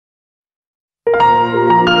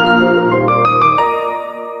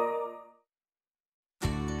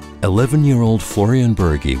11-year-old Florian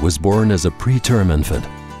Berge was born as a preterm infant.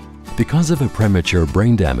 Because of a premature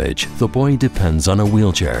brain damage, the boy depends on a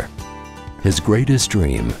wheelchair. His greatest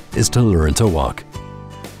dream is to learn to walk.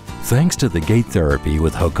 Thanks to the gait therapy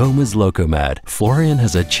with Hocoma's Lokomat, Florian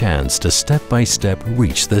has a chance to step-by-step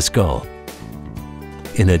reach this goal.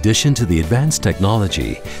 In addition to the advanced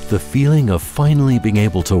technology, the feeling of finally being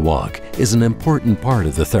able to walk is an important part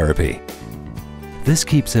of the therapy. This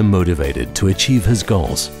keeps him motivated to achieve his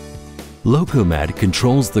goals. Lokomat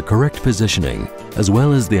controls the correct positioning as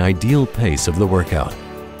well as the ideal pace of the workout.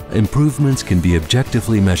 Improvements can be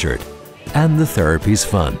objectively measured, and the therapy's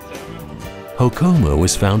fun. Hocoma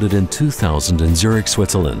was founded in 2000 in Zurich,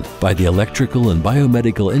 Switzerland by the electrical and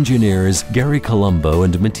biomedical engineers Gary Colombo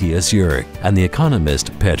and Matthias Zurich and the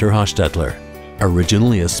economist Peter Hostetler.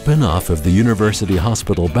 Originally a spin-off of the University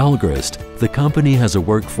Hospital Balgrist, the company has a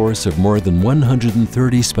workforce of more than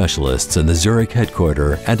 130 specialists in the Zurich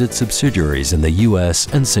headquarters and its subsidiaries in the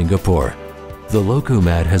US and Singapore. The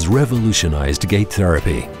Lokomat has revolutionized gait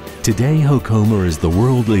therapy. Today, Hocoma is the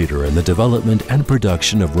world leader in the development and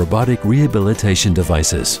production of robotic rehabilitation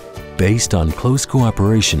devices. Based on close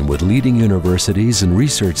cooperation with leading universities and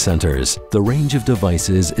research centers, the range of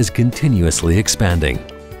devices is continuously expanding.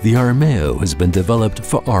 The Armeo has been developed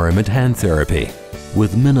for arm and hand therapy.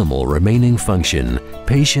 With minimal remaining function,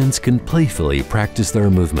 patients can playfully practice their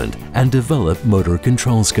movement and develop motor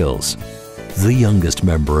control skills. The youngest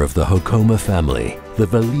member of the Hocoma family, the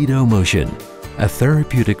Motion, a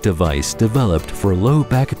therapeutic device developed for low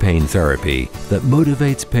back pain therapy that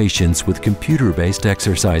motivates patients with computer-based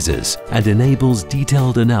exercises and enables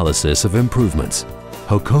detailed analysis of improvements.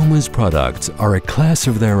 Hocoma's products are a class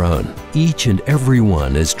of their own. Each and every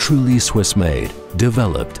one is truly Swiss-made,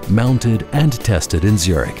 developed, mounted, and tested in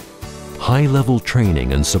Zurich. High-level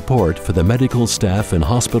training and support for the medical staff in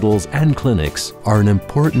hospitals and clinics are an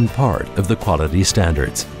important part of the quality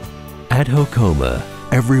standards. At Hocoma,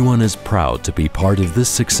 everyone is proud to be part of this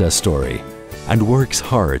success story and works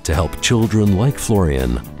hard to help children like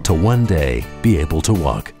Florian to one day be able to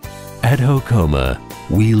walk. At Hocoma,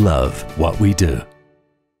 we love what we do.